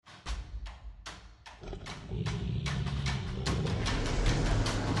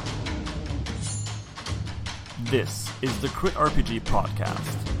This is the CritRPG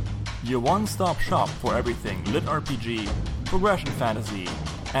podcast, your one-stop shop for everything lit RPG, progression fantasy,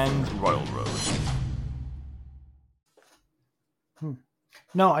 and Royal Road.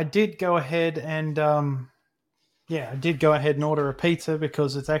 No, I did go ahead and order a pizza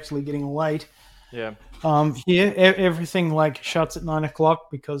because it's actually getting late. Yeah. Here everything like shuts at 9 o'clock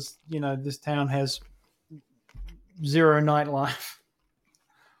because this town has zero nightlife.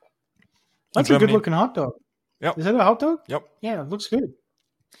 That's a good looking hot dog. Yep. Is that a hot dog? Yep. Yeah, it looks good.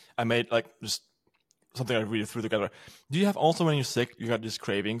 I made just something I really threw together. Do you have also when you're sick, you got these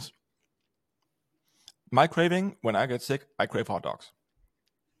cravings? My craving, when I get sick, I crave hot dogs.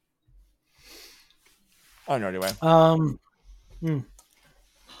 I don't know anyway.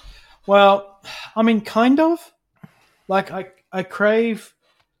 Well, I mean, kind of. Like, I crave,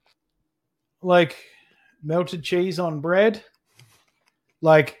 like, melted cheese on bread.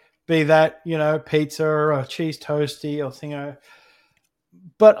 Like, be that, pizza or cheese toasty or thingo.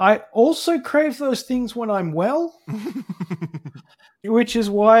 But I also crave those things when I'm well. Which is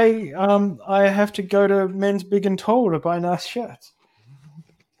why I have to go to Men's Big and Tall to buy nice shirts.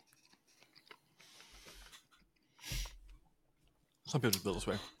 Some people feel this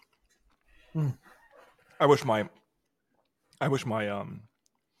way. I wish my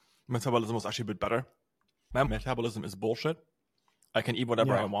metabolism was actually a bit better. My metabolism is bullshit. I can eat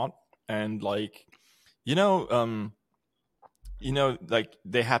whatever I want, and like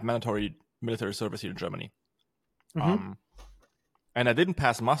they had mandatory military service here in Germany, and I didn't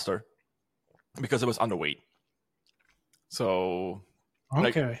pass muster because I was underweight. So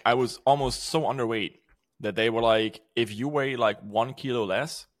I was almost so underweight that they were like, if you weigh like 1 kilo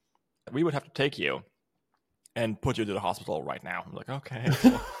less, we would have to take you and put you to the hospital right now. I'm like, okay.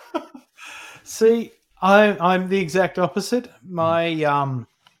 See, I'm the exact opposite. My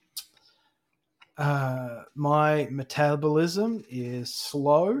my metabolism is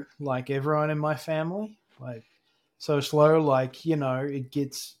slow, like everyone in my family. Like so slow, like it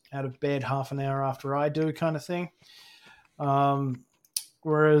gets out of bed half an hour after I do, kind of thing.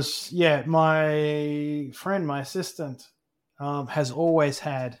 Whereas, my friend, my assistant, has always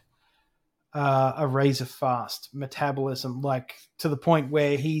had a razor fast metabolism, like to the point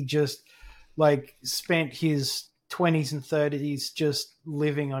where he just like spent his 20s and 30s just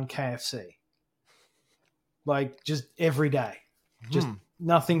living on KFC, like just every day, just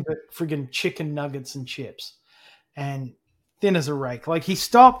nothing but friggin' chicken nuggets and chips, and thin as a rake. Like he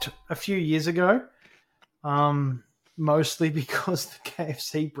stopped a few years ago. Mostly because the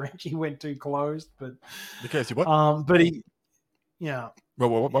KFC branch he went to closed, but the KFC what? But he,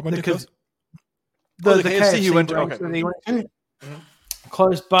 What went to close? The KFC he went to,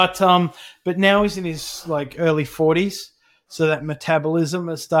 closed. But now he's in his like early 40s, so that metabolism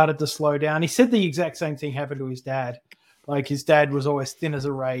has started to slow down. He said the exact same thing happened to his dad. Like his dad was always thin as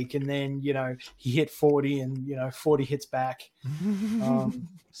a rake, and then he hit 40, and 40 hits back.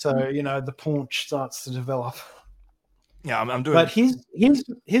 So the paunch starts to develop. Yeah, I'm doing. But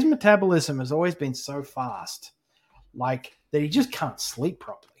his metabolism has always been so fast, like that he just can't sleep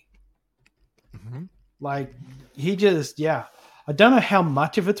properly. Like he just, I don't know how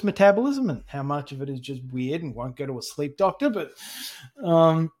much of it's metabolism and how much of it is just weird and won't go to a sleep doctor.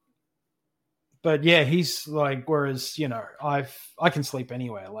 But he's like, whereas I can sleep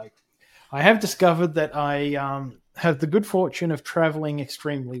anywhere. Like I have discovered that I have the good fortune of traveling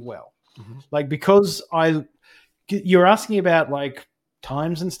extremely well. Like because you're asking about like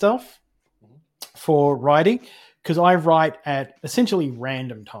times and stuff for writing, because I write at essentially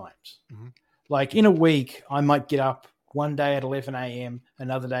random times. Like in a week, I might get up one day at 11 a.m.,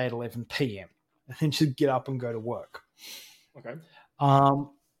 another day at 11 p.m., and then just get up and go to work. Okay.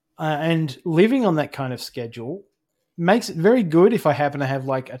 And living on that kind of schedule makes it very good if I happen to have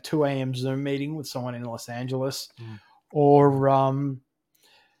like a 2 a.m. Zoom meeting with someone in Los Angeles or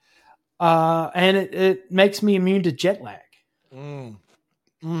and it makes me immune to jet lag,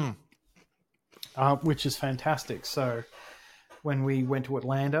 which is fantastic. So when we went to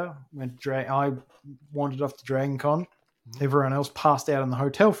Atlanta, I wandered off to Dragon Con. Everyone else passed out in the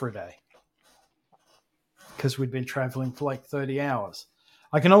hotel for a day because we'd been traveling for like 30 hours.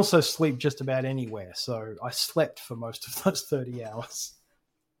 I can also sleep just about anywhere, so I slept for most of those 30 hours.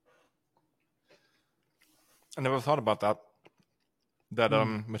 I never thought about that. That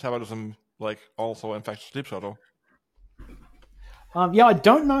metabolism like also affects sleep schedule. I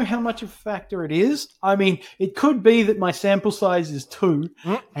don't know how much of a factor it is. I mean, it could be that my sample size is 2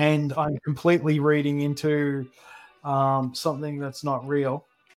 and I'm completely reading into something that's not real.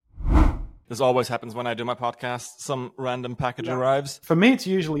 This always happens when I do my podcast. Some random package arrives. For me, it's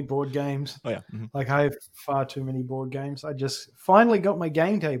usually board games. Oh, yeah. Mm-hmm. Like, I have far too many board games. I just finally got my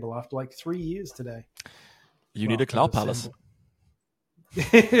game table after like 3 years today. You need a Cloud Palace.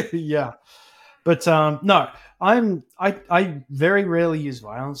 Yeah. But no, I very rarely use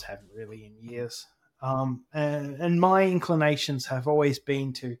violence, haven't really in years. And my inclinations have always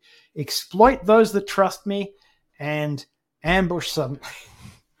been to exploit those that trust me and ambush suddenly.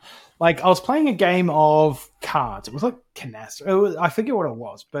 Like, I was playing a game of cards. It was like Canasta. I forget what it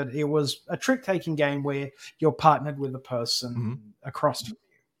was, but it was a trick-taking game where you're partnered with a person across from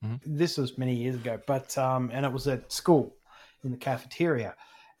you. Mm-hmm. This was many years ago, but and it was at school in the cafeteria.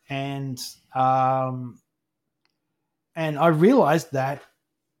 And I realized that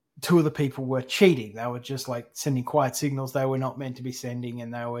 2 of the people were cheating. They were just like sending quiet signals they were not meant to be sending,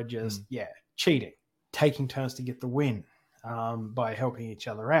 and they were just cheating, taking turns to get the win by helping each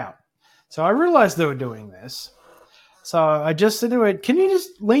other out. So I realized they were doing this. So I just said to it, "Can you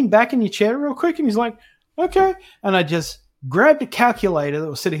just lean back in your chair real quick?" And he's like, "Okay." And I just grabbed a calculator that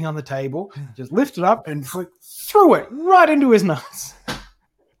was sitting on the table, just lifted up and threw it right into his nose.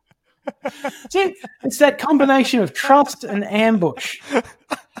 See, it's that combination of trust and ambush.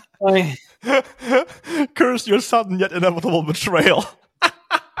 Curse your sudden yet inevitable betrayal.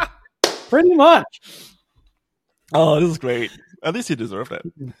 Pretty much. Oh, this is great. At least you deserved it.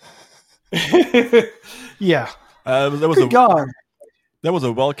 Yeah. That was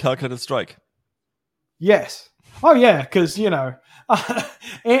a well-calculated strike. Yes. Oh, yeah, because,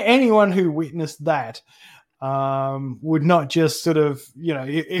 anyone who witnessed that would not just sort of,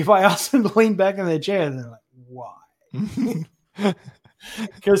 if I asked them to lean back in their chair, they're like, why?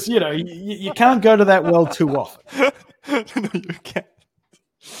 Because, you can't go to that well too often. No, you can't.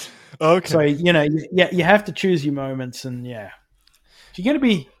 Okay. So, you have to choose your moments, and, if you're going to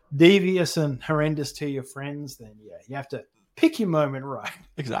be devious and horrendous to your friends, then, you have to pick your moment right.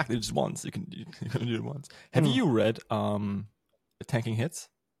 Exactly, just once. You can do it once. Have you read Tanking Hits?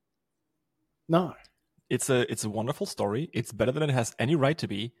 No. It's a wonderful story. It's better than it has any right to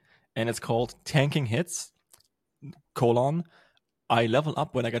be, and it's called Tanking Hits: I level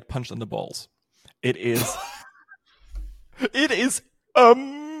up when I get punched in the balls. It is it is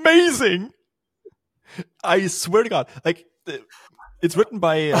amazing. I swear to God, like it's written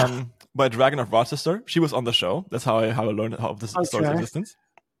by Dragon of Rochester. She was on the show. That's how I learned of this story's existence.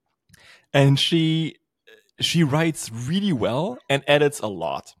 And she writes really well and edits a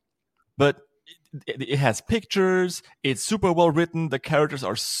lot, but it has pictures, it's super well written, the characters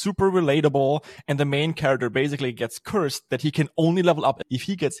are super relatable, and the main character basically gets cursed that he can only level up if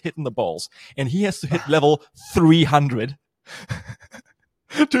he gets hit in the balls, and he has to hit level 300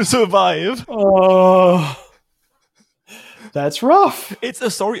 to survive. Oh, that's rough. It's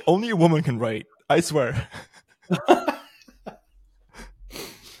a story only a woman can write, I swear.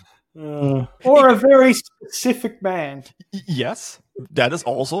 Or a very specific man. Yes, that is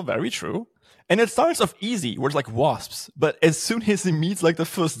also very true. And it starts off easy, where it's like wasps. But as soon as he meets like the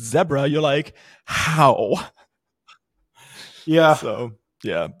first zebra, you're like, how? Yeah. So,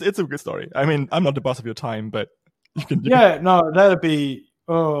 yeah, it's a good story. I mean, I'm not the boss of your time, but you can. No, that'd be.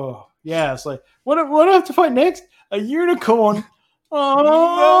 Oh, yeah. It's like, what do I have to fight next? A unicorn.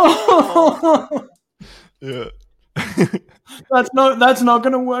 Oh, no. Yeah. That's not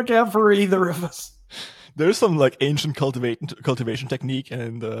going to work out for either of us. There's some like ancient cultivation technique,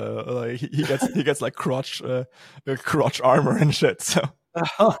 and like he gets like crotch armor and shit. So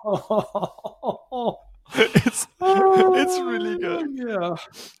it's really good. Yeah,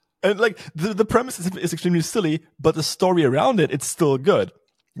 and like the premise is extremely silly, but the story around it's still good,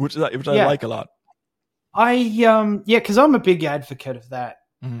 which I like a lot. Because I'm a big advocate of that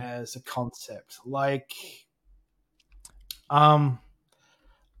as a concept. Like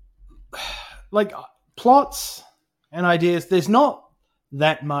plots and ideas, there's not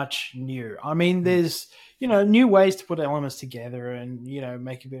that much new. I mean, there's, new ways to put elements together and,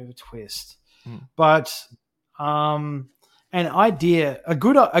 make a bit of a twist. But an idea,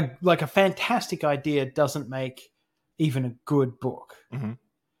 a fantastic idea doesn't make even a good book. Mm-hmm.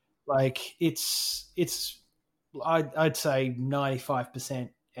 Like it's I'd say 95%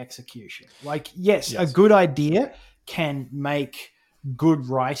 execution. Like, yes, a good idea can make good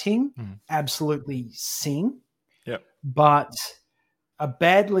writing absolutely sing. Yep. But a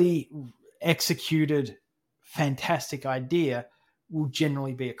badly executed fantastic idea will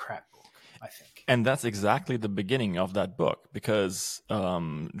generally be a crap book, I think. And that's exactly the beginning of that book, because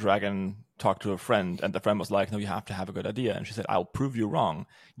Dragon talked to a friend, and the friend was like, no, you have to have a good idea. And she said, I'll prove you wrong.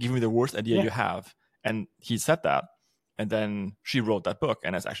 Give me the worst idea you have. And he said that. and then she wrote that book,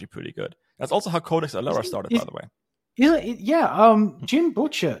 and it's actually pretty good. That's also how Codex Alera started, by the way. Jim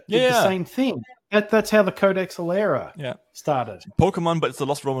Butcher did the Yeah. same thing. That's how the Codex Alera started. Pokemon, but it's the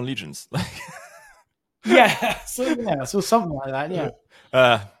Lost Roman Legions. So something like that.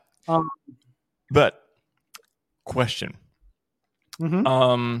 Yeah. But question.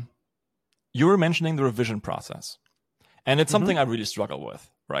 Mm-hmm. You were mentioning the revision process, and it's something I really struggle with,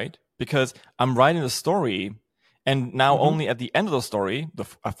 right? Because I'm writing the story, and now only at the end of the story, the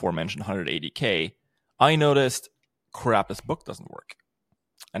aforementioned 180K, I noticed, crap, this book doesn't work,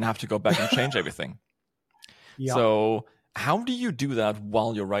 and I have to go back and change everything. Yeah. So how do you do that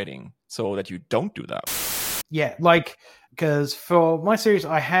while you're writing so that you don't do that? Yeah, like, because for my series,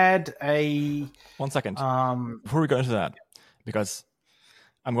 I had a... 1 second. Before we go into that, because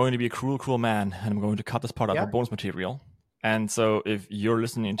I'm going to be a cruel man, and I'm going to cut this part out for bonus material. And so if you're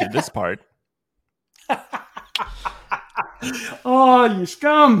listening to this part... Oh, you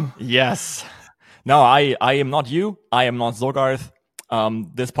scum! Yes. No, I am not you. I am not Zogarth.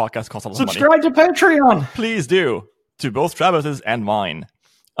 This podcast costs a lot of money. Subscribe to Patreon! Please do. To both Travis's and mine.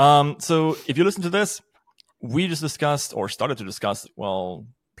 So if you listen to this, we just discussed, or started to discuss, well,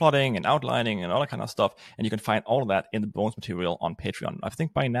 plotting and outlining and all that kind of stuff. And you can find all of that in the bonus material on Patreon. I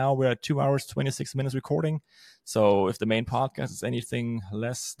think by now we're at 2 hours, 26 minutes recording. So if the main podcast is anything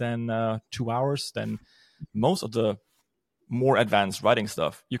less than 2 hours, then most of the more advanced writing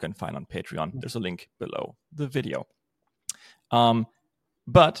stuff you can find on Patreon. There's a link below the video.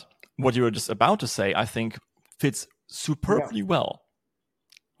 But what you were just about to say, I think, fits superbly well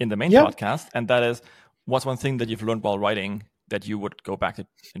in the main podcast. And that is, what's one thing that you've learned while writing that you would go back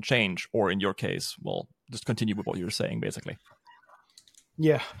and change? Or in your case, well, just continue with what you were saying, basically.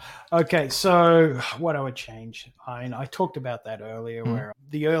 Yeah. Okay. So what I would change, I talked about that earlier, where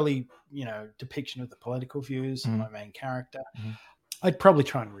the early, depiction of the political views of my main character, I'd probably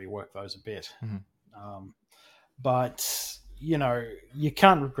try and rework those a bit. But, you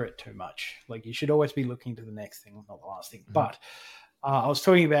can't regret too much. Like, you should always be looking to the next thing, not the last thing. But I was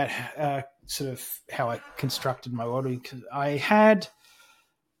talking about sort of how I constructed my world, because I had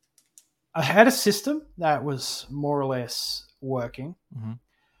a system that was more or less working.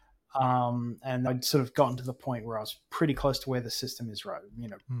 And I'd sort of gotten to the point where I was pretty close to where the system is right,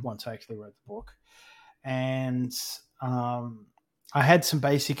 once I actually wrote the book. And I had some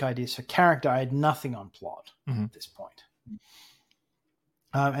basic ideas for character. I had nothing on plot at this point.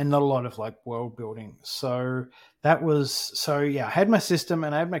 And not a lot of like world building. So I had my system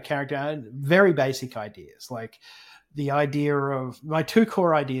and I had my character. I had very basic ideas. Like, the idea of my 2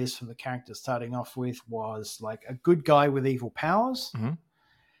 core ideas for the character starting off with was like a good guy with evil powers,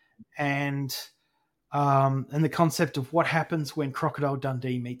 and the concept of what happens when Crocodile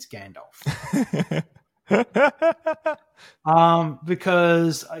Dundee meets Gandalf.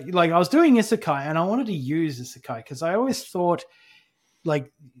 Because like I was doing isekai and I wanted to use isekai because I always thought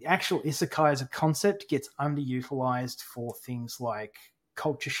like actual isekai as a concept gets underutilized for things like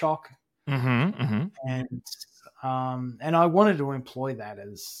culture shock. And I wanted to employ that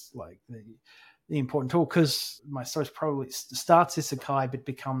as like the important tool, because my story probably starts isekai but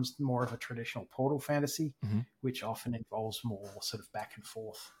becomes more of a traditional portal fantasy, which often involves more sort of back and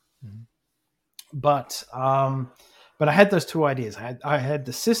forth. But I had those 2 ideas. I had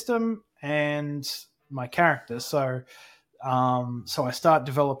the system and my character. So I start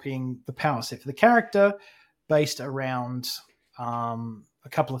developing the power set for the character based around a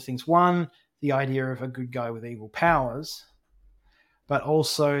couple of things. One, the idea of a good guy with evil powers, but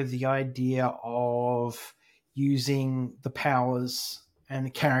also the idea of using the powers and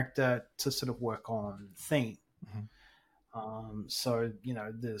the character to sort of work on theme. So,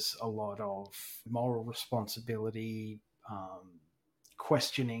 there's a lot of moral responsibility,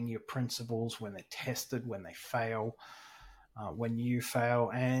 questioning your principles when they're tested, when they fail, when you fail,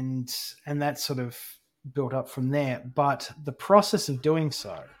 and that sort of built up from there. But the process of doing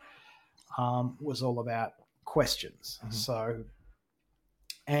so was all about questions. So,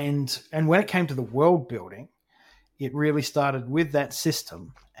 and when it came to the world building, it really started with that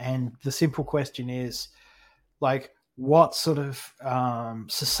system. And the simple question is, like, what sort of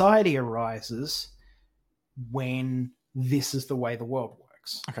society arises when this is the way the world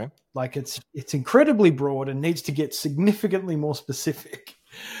works? Okay. Like, it's incredibly broad and needs to get significantly more specific.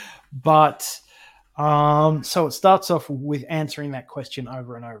 But so it starts off with answering that question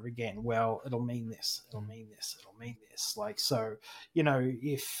over and over again. Well, it'll mean this, it'll mean this, it'll mean this. Like, so,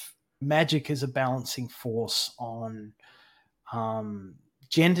 if magic is a balancing force on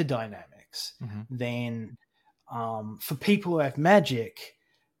gender dynamics, then for people who have magic,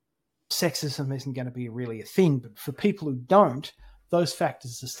 sexism isn't going to be really a thing. But for people who don't, those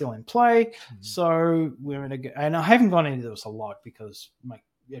factors are still in play. Mm-hmm. So we're in and I haven't gone into this a lot because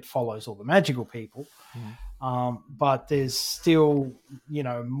it follows all the magical people. Mm-hmm. But there's still,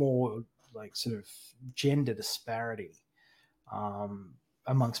 more like sort of gender disparity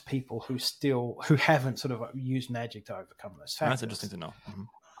amongst people who haven't sort of used magic to overcome those factors. That's interesting to know. Mm-hmm.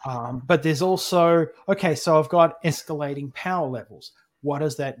 But there's also, so I've got escalating power levels. What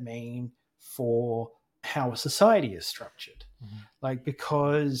does that mean for how a society is structured? Mm-hmm.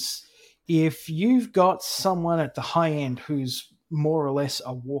 Because if you've got someone at the high end who's more or less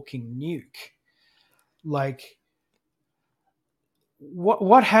a walking nuke,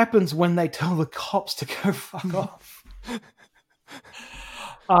 what happens when they tell the cops to go fuck off?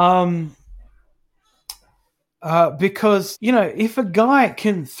 Because, if a guy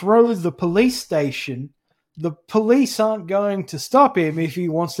can throw the police station, the police aren't going to stop him if he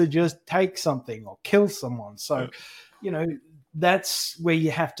wants to just take something or kill someone. So, that's where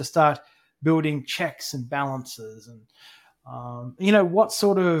you have to start building checks and balances and, what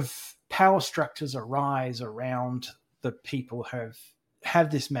sort of power structures arise around the people who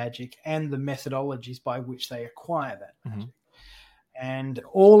have this magic and the methodologies by which they acquire that magic. Mm-hmm. And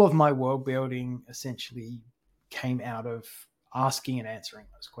all of my world building essentially came out of asking and answering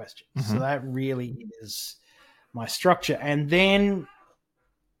those questions. Mm-hmm. So that really is my structure. And then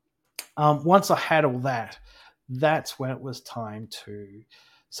once I had all that, that's when it was time to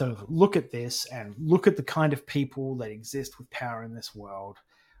sort of look at this and look at the kind of people that exist with power in this world.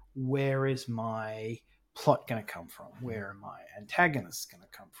 Where is my plot going to come from? Where are my antagonists going to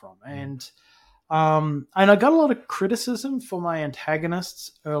come from? And I got a lot of criticism for my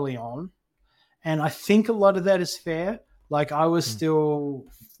antagonists early on. And I think a lot of that is fair. I was still,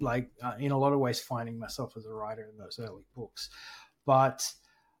 in a lot of ways, finding myself as a writer in those early books. But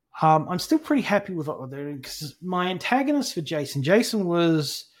I'm still pretty happy with what we're doing because my antagonist for Jason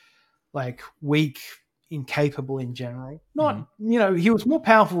was, weak, incapable in general. Not, he was more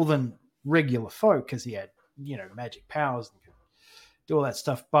powerful than regular folk because he had, magic powers and could do all that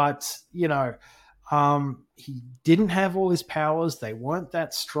stuff. But, he didn't have all his powers. They weren't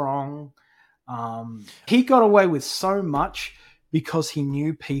that strong. He got away with so much because he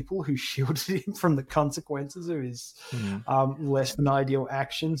knew people who shielded him from the consequences of his less than ideal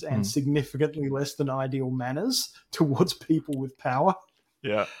actions and significantly less than ideal manners towards people with power.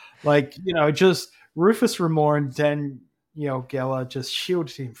 Yeah. Just Rufus Remore and Danielle Geller just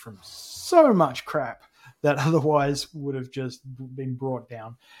shielded him from so much crap that otherwise would have just been brought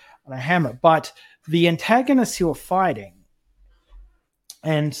down on a hammer. But the antagonists who are fighting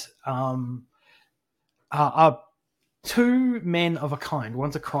and are two men of a kind.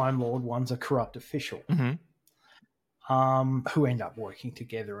 One's a crime lord, one's a corrupt official, who end up working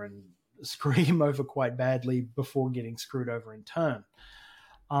together and screw him over quite badly before getting screwed over in turn.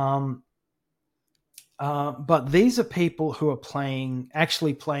 But these are people who are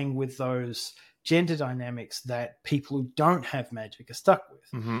actually playing with those gender dynamics that people who don't have magic are stuck with.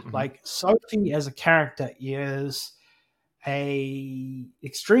 Sophie as a character is a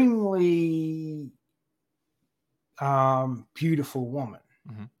extremely beautiful woman,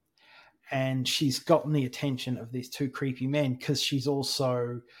 and she's gotten the attention of these two creepy men because she's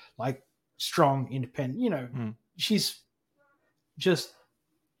also strong, independent. She's just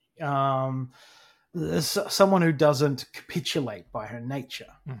someone who doesn't capitulate by her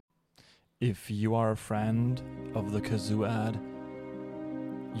nature. If you are a friend of the kazoo ad,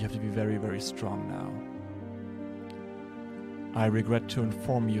 you have to be very, very strong now. I regret to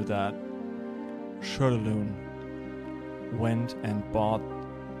inform you that Shirtaloon went and bought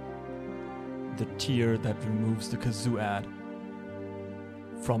the tier that removes the kazoo ad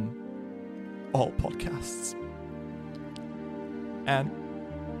from all podcasts. And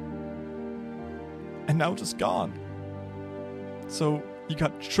now it's just gone. So you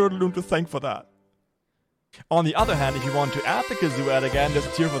got Shirtaloon to thank for that. On the other hand, if you want to add the kazoo ad again, there's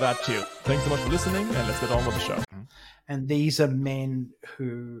a tier for that too. Thanks so much for listening, and let's get on with the show. And these are men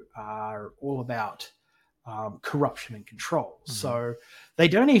who are all about corruption and control. So they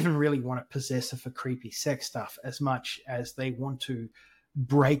don't even really want to possess her for creepy sex stuff as much as they want to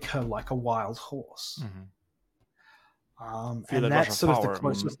break her like a wild horse. And that's sort of the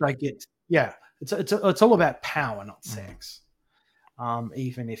closest they get. Yeah, it's all about power, not sex.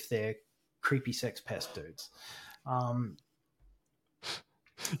 Even if they're creepy sex pest dudes.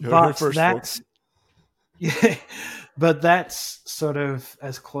 But first, that's folks. Yeah, but that's sort of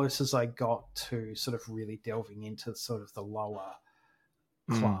as close as I got to sort of really delving into sort of the lower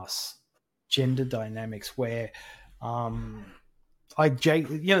class gender dynamics where like Jake,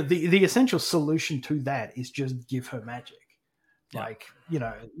 the essential solution to that is just give her magic. Like,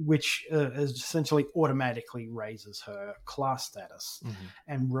 which essentially automatically raises her class status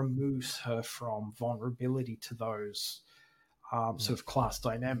and removes her from vulnerability to those sort of class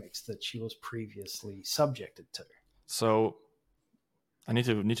dynamics that she was previously subjected to. So I need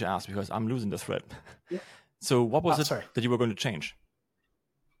to ask, because I'm losing the thread. Yeah. So what was it that you were going to change?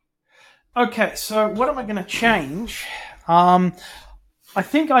 Okay, so what am I going to change? I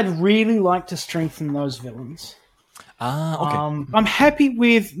think I'd really like to strengthen those villains. Okay. I'm happy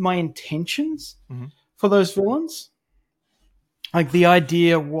with my intentions for those villains. Like, the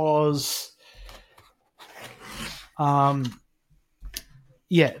idea was, that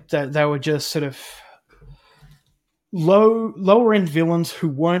they were just sort of lower end villains who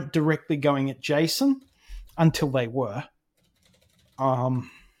weren't directly going at Jason until they were. And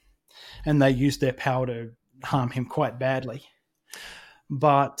they used their power to harm him quite badly.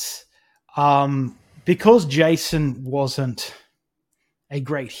 But because Jason wasn't a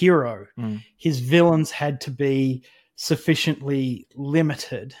great hero, his villains had to be sufficiently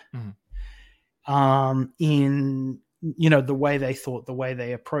limited in the way they thought, the way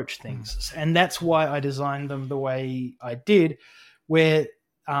they approached things. And that's why I designed them the way I did, where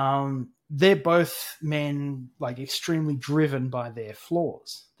they're both men like extremely driven by their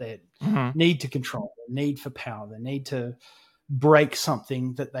flaws, their need to control, their need for power, their need to break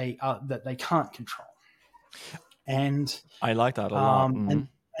something that they can't control. And I like that a lot.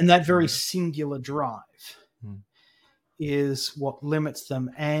 And that very singular drive is what limits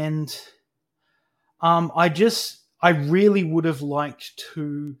them. And I really would have liked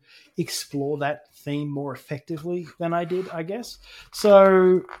to explore that theme more effectively than I did, I guess.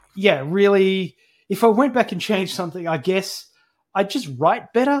 So, yeah, really, if I went back and changed something, I guess I'd just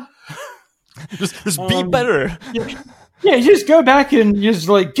write better. just be better. Yeah, just go back and just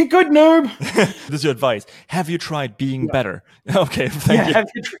like, get good, noob. This is your advice. Have you tried being better? Okay, thank you. Have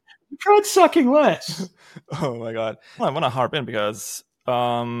you tried sucking less? Oh my God. I want to harp in because,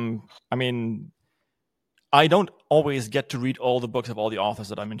 I don't always get to read all the books of all the authors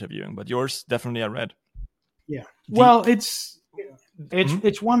that I'm interviewing, but yours definitely I read. Yeah. Well, it's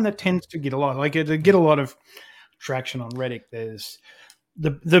one that tends to get a lot. Like, it get a lot of traction on Reddit. There's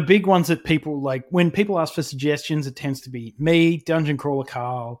the big ones that people like. When people ask for suggestions, it tends to be me, Dungeon Crawler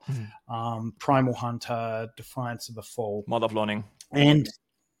Carl, Primal Hunter, Defiance of the Fall, Mother of Learning, and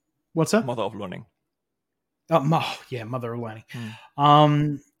what's that? Mother of Learning. Mother of Learning.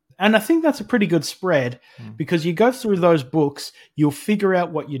 And I think that's a pretty good spread because you go through those books, you'll figure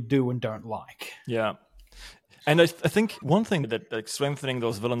out what you do and don't like. Yeah. And I think one thing that strengthening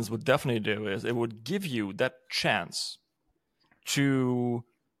those villains would definitely do is it would give you that chance to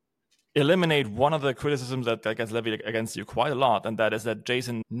eliminate one of the criticisms that gets levied against you quite a lot, and that is that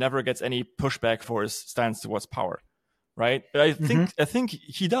Jason never gets any pushback for his stance towards power. Right? I think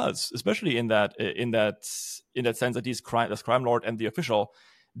he does, especially in that sense that this crime lord and the official,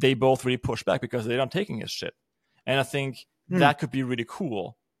 they both really push back because they're not taking his shit. And I think that could be really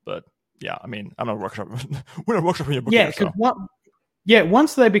cool. But yeah, I'm not workshopping. We're not workshopping your book. Yeah, because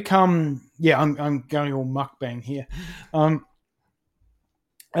once they become, I'm going all mukbang here.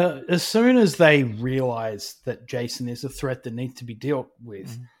 As soon as they realize that Jason is a threat that needs to be dealt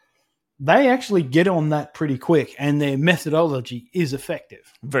with, they actually get on that pretty quick, and their methodology is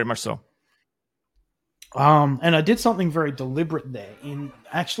effective. Very much so. And I did something very deliberate there in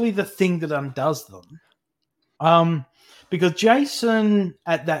actually the thing that undoes them. Because Jason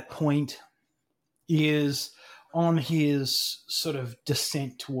at that point is on his sort of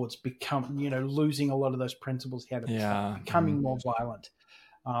descent towards losing a lot of those principles he had at the time, becoming more violent,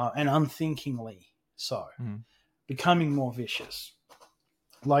 and unthinkingly so, becoming more vicious.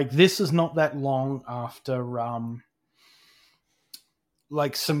 Like, this is not that long after,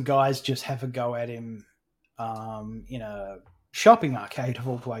 like, some guys just have a go at him in a shopping arcade of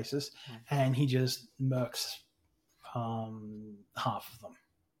all places, and he just murks half of them.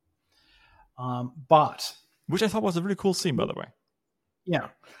 But which I thought was a really cool scene, by the way. Yeah.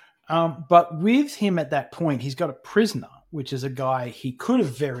 But with him at that point, he's got a prisoner, which is a guy he could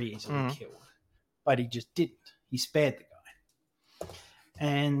have very easily killed, but he just didn't. He spared the guy.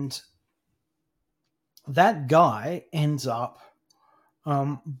 And that guy ends up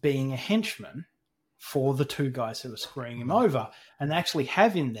being a henchman for the two guys who were screwing him over, and they actually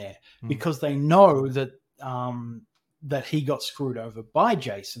have him there because they know that that he got screwed over by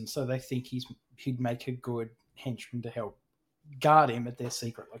Jason, so they think he'd make a good henchman to help guard him at their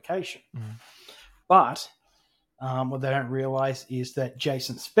secret location. But what they don't realize is that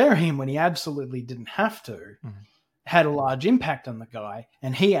Jason spared him when he absolutely didn't have to, had a large impact on the guy,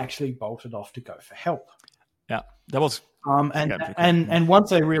 and he actually bolted off to go for help. Yeah, that was. And once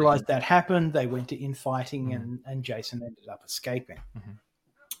they realized that happened, they went to infighting, and Jason ended up escaping.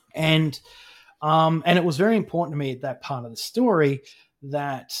 And it was very important to me at that part of the story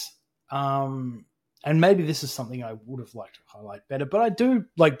that, and maybe this is something I would have liked to highlight better, but I do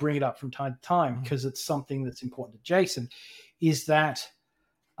like bring it up from time to time because it's something that's important to Jason, is that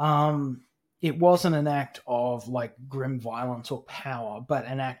it wasn't an act of like grim violence or power, but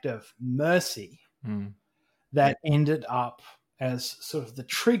an act of mercy that ended up as sort of the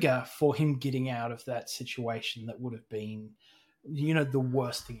trigger for him getting out of that situation that would have been, the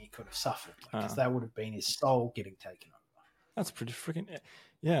worst thing he could have suffered, because that would have been his soul getting taken over. That's pretty freaking,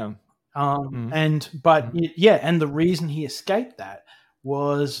 yeah. And the reason he escaped that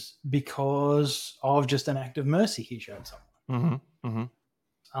was because of just an act of mercy he showed someone.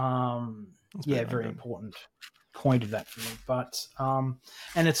 Very important point of that for me. But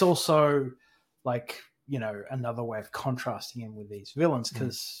and it's also like, another way of contrasting him with these villains,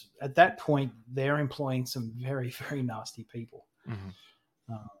 because at that point they're employing some very, very nasty people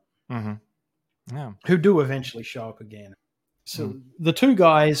who do eventually show up again. So the two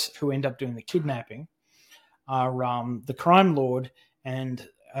guys who end up doing the kidnapping are the crime lord and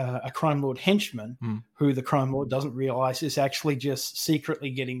a crime lord henchman, who the crime lord doesn't realize is actually just secretly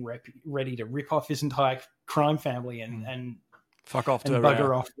getting ready to rip off his entire crime family and fuck off and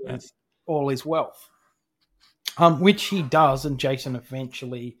bugger off with all his wealth. Which he does, and Jason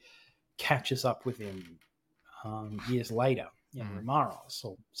eventually catches up with him years later in Ramaros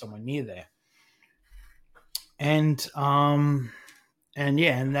or somewhere near there. And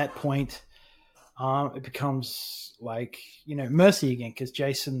at that point, it becomes like, mercy again, because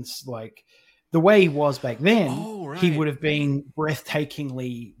Jason's like, the way he was back then, he would have been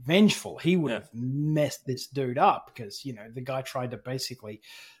breathtakingly vengeful. He would have messed this dude up because, the guy tried to basically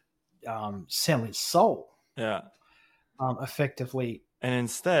sell his soul. Yeah. Effectively. And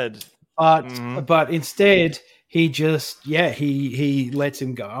instead... But instead, he just, he lets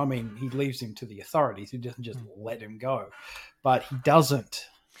him go. I mean, he leaves him to the authorities. He doesn't just let him go. But he doesn't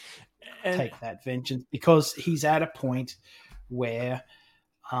take that vengeance because he's at a point where,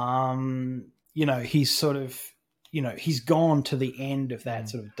 he's sort of, he's gone to the end of that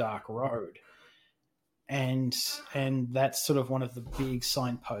sort of dark road. And that's sort of one of the big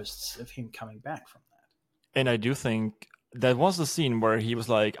signposts of him coming back from that. And I do think that was the scene where he was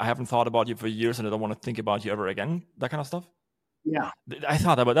like, I haven't thought about you for years and I don't want to think about you ever again. That kind of stuff. Yeah. I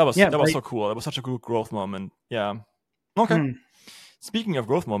thought that was so cool. That was such a cool growth moment. Yeah. Okay. Speaking of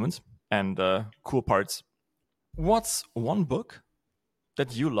growth moments and cool parts, what's one book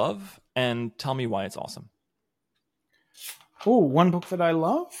that you love, and tell me why it's awesome? Oh, one book that I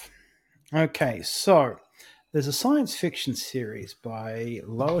love? Okay, so there's a science fiction series by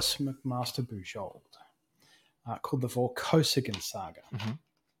Lois McMaster Bujold called the Vorkosigan Saga.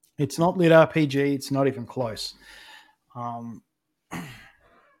 It's not lit RPG. It's not even close. And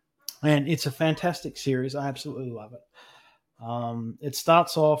it's a fantastic series. I absolutely love it. It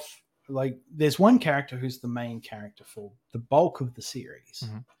starts off like there's one character who's the main character for the bulk of the series.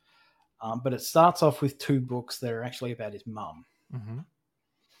 But it starts off with two books that are actually about his mum.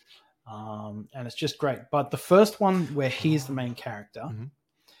 And it's just great. But the first one where he's the main character,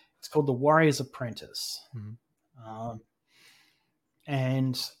 it's called The Warrior's Apprentice.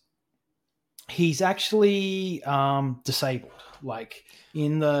 And he's actually disabled. Like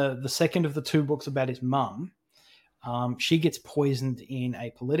in the second of the two books about his mum, she gets poisoned in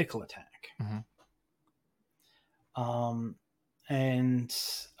a political attack.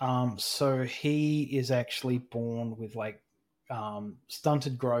 So he is actually born with like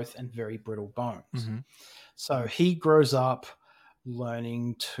stunted growth and very brittle bones. So he grows up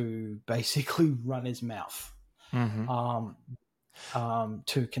learning to basically run his mouth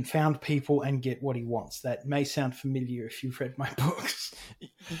to confound people and get what he wants. That may sound familiar if you've read my books.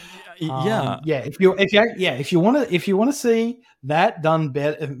 If you want to see that done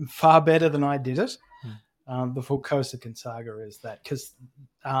better, far better than I did it, the Vorkosigan Saga is that, because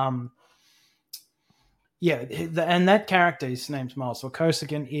and that character, his name's Miles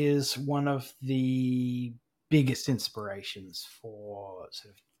Vorkosigan, is one of the biggest inspirations for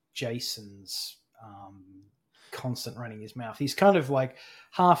sort of Jason's constant running his mouth. He's kind of like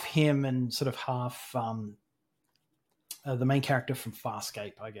half him and sort of half the main character from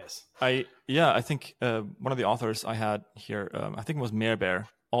Farscape, I guess. I think one of the authors I had here, I think it was Mare Bear,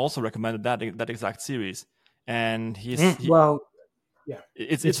 also recommended that exact series, and it's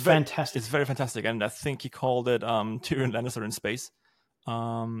fantastic. It's very fantastic, and I think he called it Tyrion Lannister in space.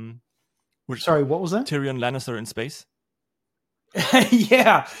 Sorry, what was that? Tyrion Lannister in space.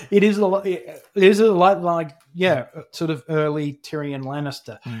 Yeah, it is a lot. It is a lot like sort of early Tyrion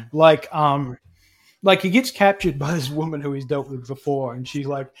Lannister. Like he gets captured by this woman who he's dealt with before, and she's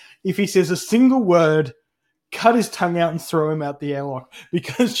like, if he says a single word, cut his tongue out and throw him out the airlock,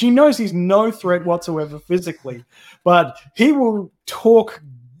 because she knows he's no threat whatsoever physically, but he will talk,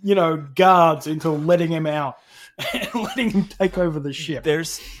 guards into letting him out and letting him take over the ship.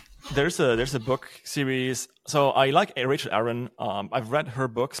 There's a book series. So I like Rachel Aaron. I've read her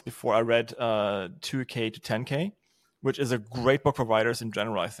books before. I read 2K to 10K, which is a great book for writers in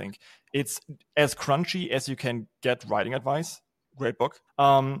general. I think it's as crunchy as you can get writing advice. Great book.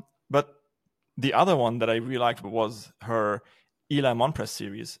 But the other one that I really liked was her Eli Monpress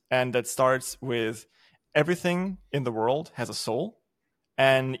series, and that starts with everything in the world has a soul,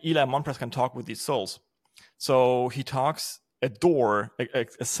 and Eli Monpress can talk with these souls. So he talks a door,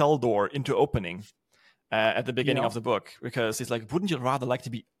 a cell door into opening at the beginning of the book, because he's like, wouldn't you rather like to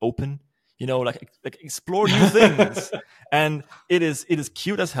be open? Like explore new things. And it is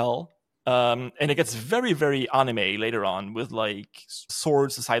cute as hell. And it gets very, very anime later on with like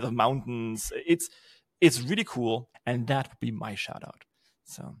swords the size of mountains. It's really cool. And that would be my shout out.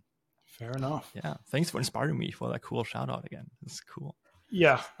 So fair enough. Yeah. Thanks for inspiring me for that cool shout out again. It's cool.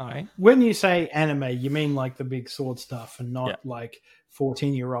 Yeah. All right. When you say anime, you mean like the big sword stuff, and not like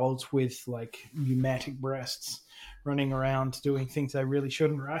 14-year-olds with like pneumatic breasts running around doing things they really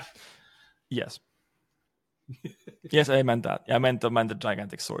shouldn't, right? Yes. Yes, I meant that. I meant the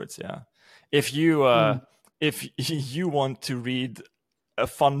gigantic swords. Yeah. If you want to read a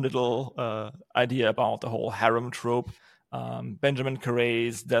fun little idea about the whole harem trope, Benjamin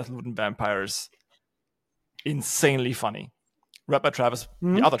Carray's Deathloop and Vampires, insanely funny. Read by Travis,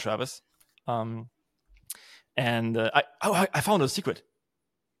 the other Travis. I found a secret.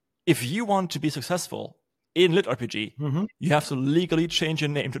 If you want to be successful in CritRPG, you have to legally change your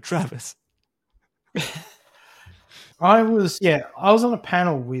name to Travis. I was on a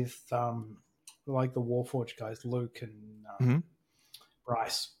panel with like the Warforged guys, Luke and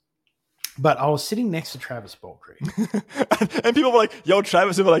Bryce. But I was sitting next to Travis Baldry. And people were like, yo,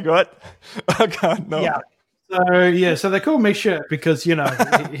 Travis, and we're like, what? Oh God, no. Yeah. So they called me Shirt because, he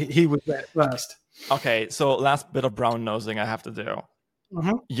was there first. Okay, so last bit of brown nosing I have to do.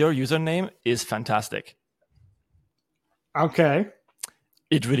 Your username is fantastic. Okay.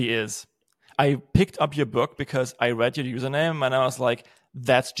 It really is. I picked up your book because I read your username and I was like,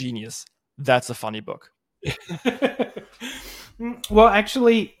 that's genius. That's a funny book. Well,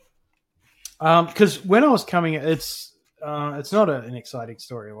 actually, because when I was coming, it's not an exciting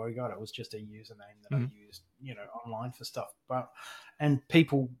story. What I got, it was just a username that I used, online for stuff. And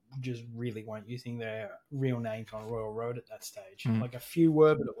people just really weren't using their real names on Royal Road at that stage. Like a few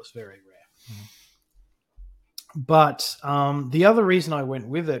were, but it was very rare. But the other reason I went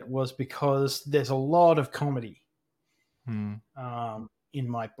with it was because there's a lot of comedy in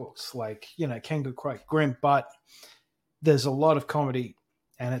my books. Like, can go quite grim, but there's a lot of comedy,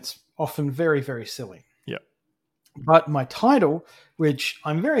 and it's often very, very silly. Yeah. But my title, which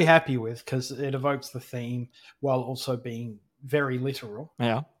I'm very happy with because it evokes the theme while also being very literal.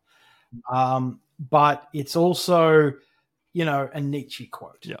 Yeah. But it's also, a Nietzsche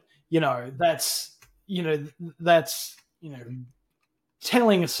quote. Yeah. That's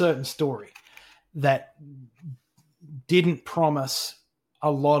telling a certain story that didn't promise a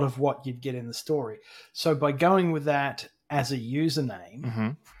lot of what you'd get in the story. So by going with that as a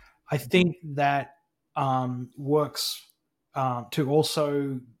username, I think that works to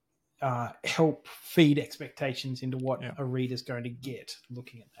also help feed expectations into what a reader's going to get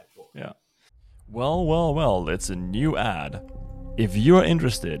looking at that book. Yeah. Well, it's a new ad. If you are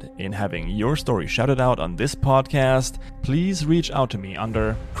interested in having your story shouted out on this podcast, please reach out to me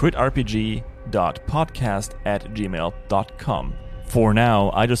under critrpg.podcast@gmail.com. For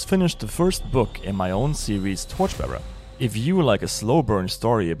now, I just finished the first book in my own series, Torchbearer. If you like a slow burn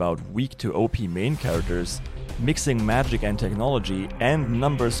story about weak to OP main characters, mixing magic and technology, and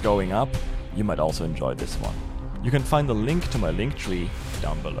numbers going up, you might also enjoy this one. You can find the link to my link tree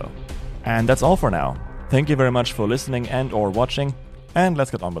down below. And that's all for now. Thank you very much for listening and or watching, and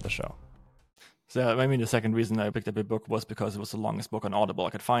let's get on with the show. So maybe the second reason I picked up a book was because it was the longest book on Audible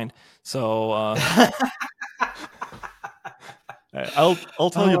I could find. So I'll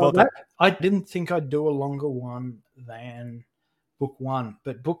tell you about that. I didn't think I'd do a longer one than book 1,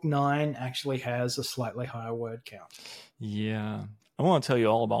 but book 9 actually has a slightly higher word count. Yeah, I want to tell you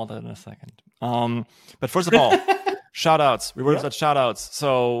all about that in a second. But first of all, shout outs. We were at shout outs.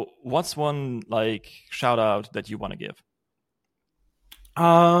 So what's one shout out that you want to give?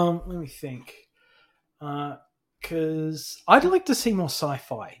 Let me think. Because I'd like to see more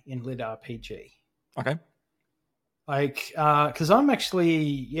sci-fi in lit RPG. Okay. Like, because I'm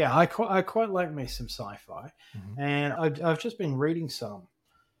actually, I quite like me some sci-fi, Mhm. and I've just been reading some.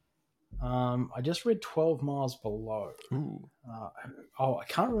 I just read 12 Miles Below. Ooh. I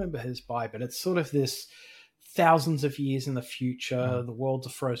can't remember who's by, but it's sort of this thousands of years in the future. Mhm. The world's a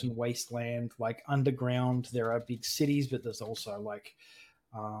frozen wasteland. Like underground, there are big cities, but there's also like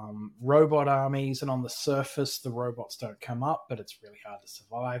robot armies, and on the surface, the robots don't come up, but it's really hard to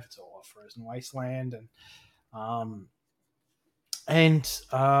survive. It's all a frozen wasteland, um, and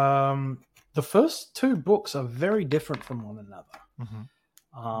the first two books are very different from one another. Mhm.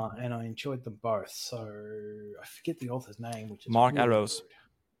 And I enjoyed them both. So I forget the author's name, which is Mark really Arrows. rude.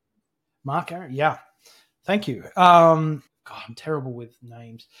 Mark Aaron, yeah, thank you. God, I'm terrible with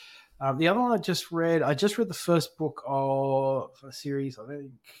names. The other one I just read the first book of a series. I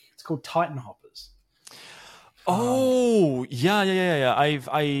think it's called Titan Hoppers. Oh, yeah.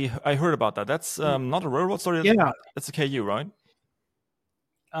 I heard about that. That's not a railroad story. Yeah, That's a KU, right?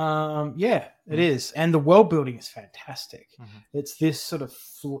 yeah, it Mhm. is, and the world building is fantastic. Mhm. It's this sort of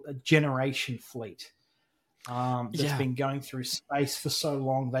generation fleet that's Yeah. been going through space for so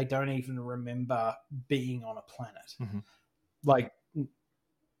long they don't even remember being on a planet. Mhm. Like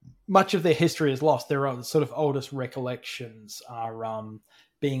much of their history is lost. Their sort of oldest recollections are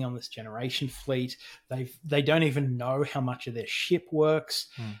being on this generation fleet. They don't even know how much of their ship works,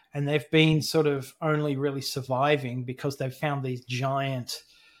 and they've been sort of only really surviving because they've found these giant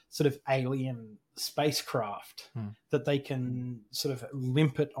sort of alien spacecraft that they can sort of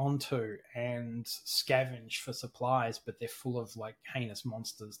limp it onto and scavenge for supplies, but they're full of like heinous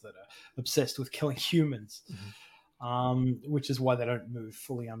monsters that are obsessed with killing humans. Which is why they don't move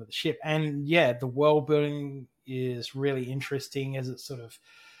fully under the ship. And yeah, the world building is really interesting as it sort of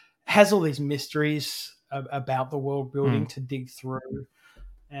has all these mysteries about the world building to dig through,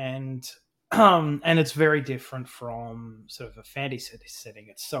 and it's very different from sort of a fantasy setting.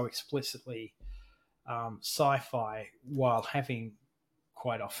 It's so explicitly sci-fi while having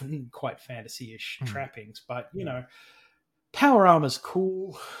quite often quite fantasy-ish trappings. But you know, power armor's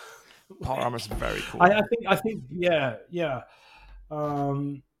cool. Power Armor is very cool. I think, yeah.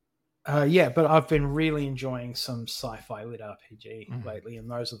 But I've been really enjoying some sci-fi lit RPG lately,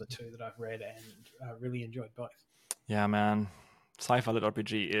 and those are the two that I've read and really enjoyed both. Yeah, man. Sci-fi lit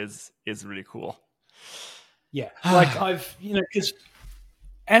RPG is really cool. Yeah, like I've because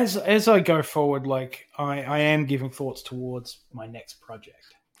as I go forward, like I am giving thoughts towards my next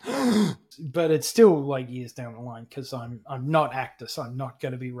project. But it's still like years down the line because I'm not Actus. I'm not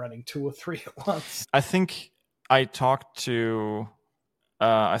going to be running 2 or 3 at once. I think I talked to,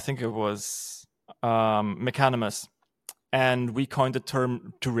 I think it was Mechanimus, and we coined the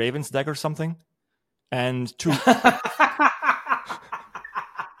term "to Raven's Deck" or something. And to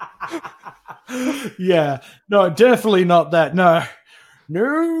yeah, no, definitely not that. No.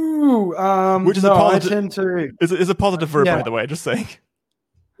 which is no, a positive. I tend to. Is a positive verb, Yeah. by the way. Just saying.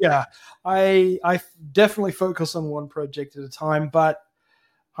 Yeah, I definitely focus on one project at a time, but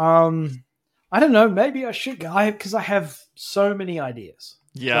I don't know. Maybe I should because I have so many ideas.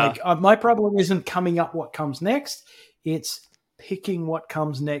 Yeah. Like my problem isn't coming up what comes next; it's picking what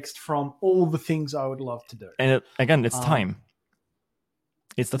comes next from all the things I would love to do. And again, it's time.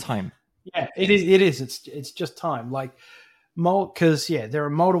 It's the time. Yeah, it is. It's just time. Like, because there are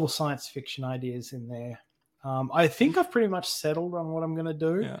multiple science fiction ideas in there. I think I've pretty much settled on what I'm going to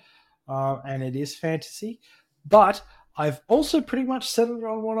do, and it is fantasy. But I've also pretty much settled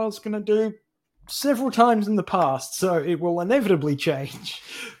on what I was going to do several times in the past, so it will inevitably change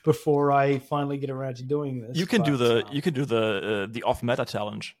before I finally get around to doing this. You can do the off meta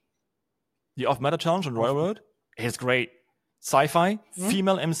challenge. The off meta challenge on Railroad is great. Sci-fi,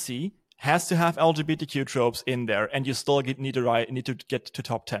 female MC has to have LGBTQ tropes in there, and you still need to get to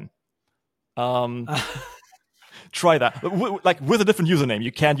top 10. Try that. Like with a different username.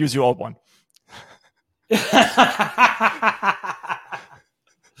 You can't use your old one.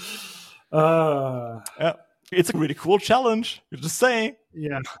 It's a really cool challenge. You're just saying.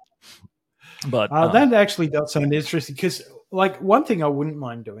 Yeah. But that actually does sound interesting because, like, one thing I wouldn't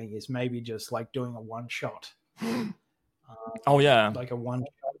mind doing is maybe just like doing a one shot. Oh yeah, like a one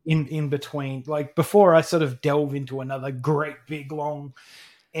shot in between, like before I sort of delve into another great big long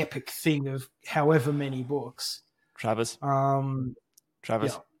epic thing of however many books. Travis, yeah.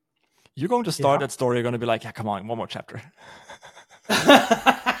 You're going to start that story. You're going to be like, yeah, come on, one more chapter.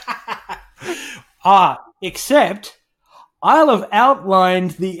 Except I'll have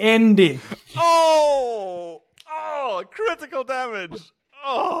outlined the ending. Oh, critical damage.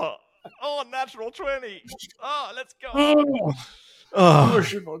 Natural 20. Oh, let's go. Oh, Oh.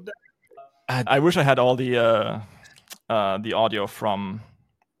 emotional. I wish I had all the audio from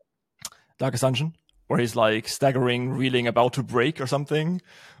Darkest Dungeon, where he's like staggering, reeling, about to break or something,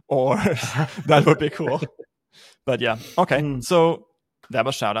 or that would be cool. But yeah, okay. So that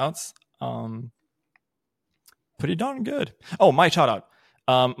was shoutouts. Pretty darn good. Oh, my shoutout.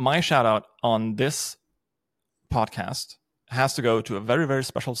 My shoutout on this podcast has to go to a very, very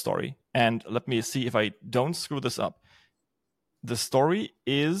special story. And let me see if I don't screw this up. The story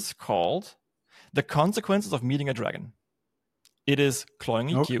is called The Consequences of Meeting a Dragon. It is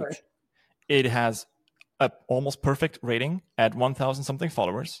cloyingly cute. It has an almost perfect rating at 1,000 something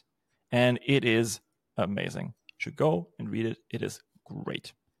followers. And it is amazing. You should go and read it. It is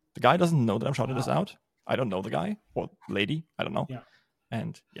great. The guy doesn't know that I'm shouting this out. I don't know the guy or lady. I don't know. Yeah.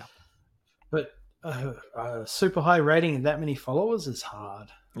 And yeah. But super high rating and that many followers is hard.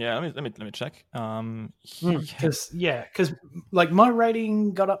 Yeah, let me check. Because like my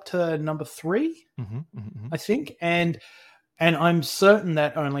rating got up to number 3, I think, and I'm certain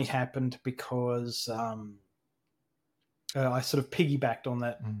that only happened because I sort of piggybacked on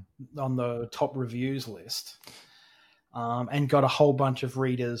that on the top reviews list, and got a whole bunch of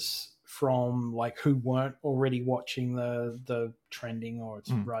readers from like who weren't already watching the trending or it's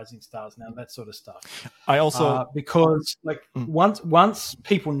rising stars now, that sort of stuff. I also because like once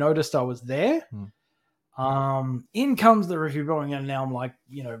people noticed I was there, in comes the review going, and now I'm like,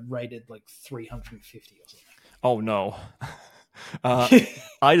 rated like 350 or something. Oh no.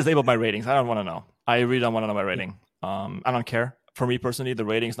 I disabled my ratings. I don't want to know. I really don't want to know my rating. I don't care. For me personally, the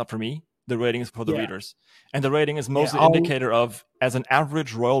rating is not for me. The rating is for the readers. And the rating is mostly an indicator of, as an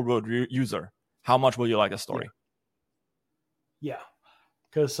average Royal Road user, how much will you like a story? Yeah.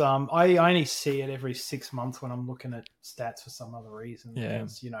 Because I only see it every 6 months when I'm looking at stats for some other reason. Yeah.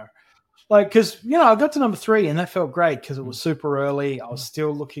 Because, I got to number 3 and that felt great because it was super early. I was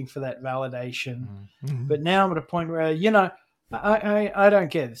still looking for that validation. But now I'm at a point where, I don't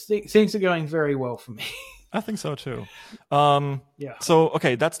get it. Things are going very well for me. I think so too. So,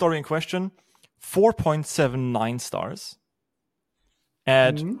 okay, that story in question, 4.79 stars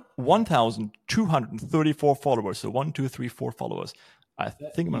at 1,234 followers. So 1, 2, 3, 4 followers. I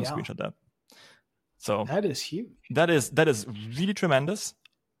think I'm going to screenshot that. So that is huge. That is really tremendous.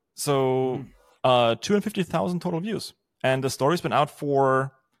 So 250,000 total views. And the story's been out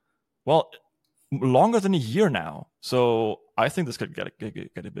for, longer than a year now. So I think this could get a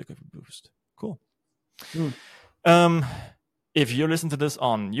bit of a boost. Cool. If you listen to this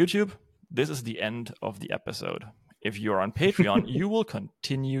on YouTube, this is the end of the episode. If you're on Patreon, you will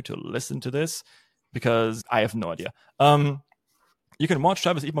continue to listen to this because I have no idea. You can watch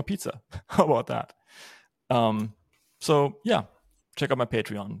Travis eat more pizza. How about that? So yeah, check out my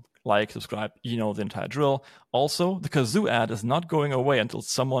Patreon. Like, subscribe, the entire drill. Also, the kazoo ad is not going away until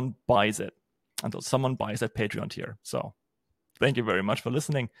someone buys it. Until someone buys that Patreon tier. So thank you very much for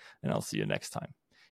listening, and I'll see you next time.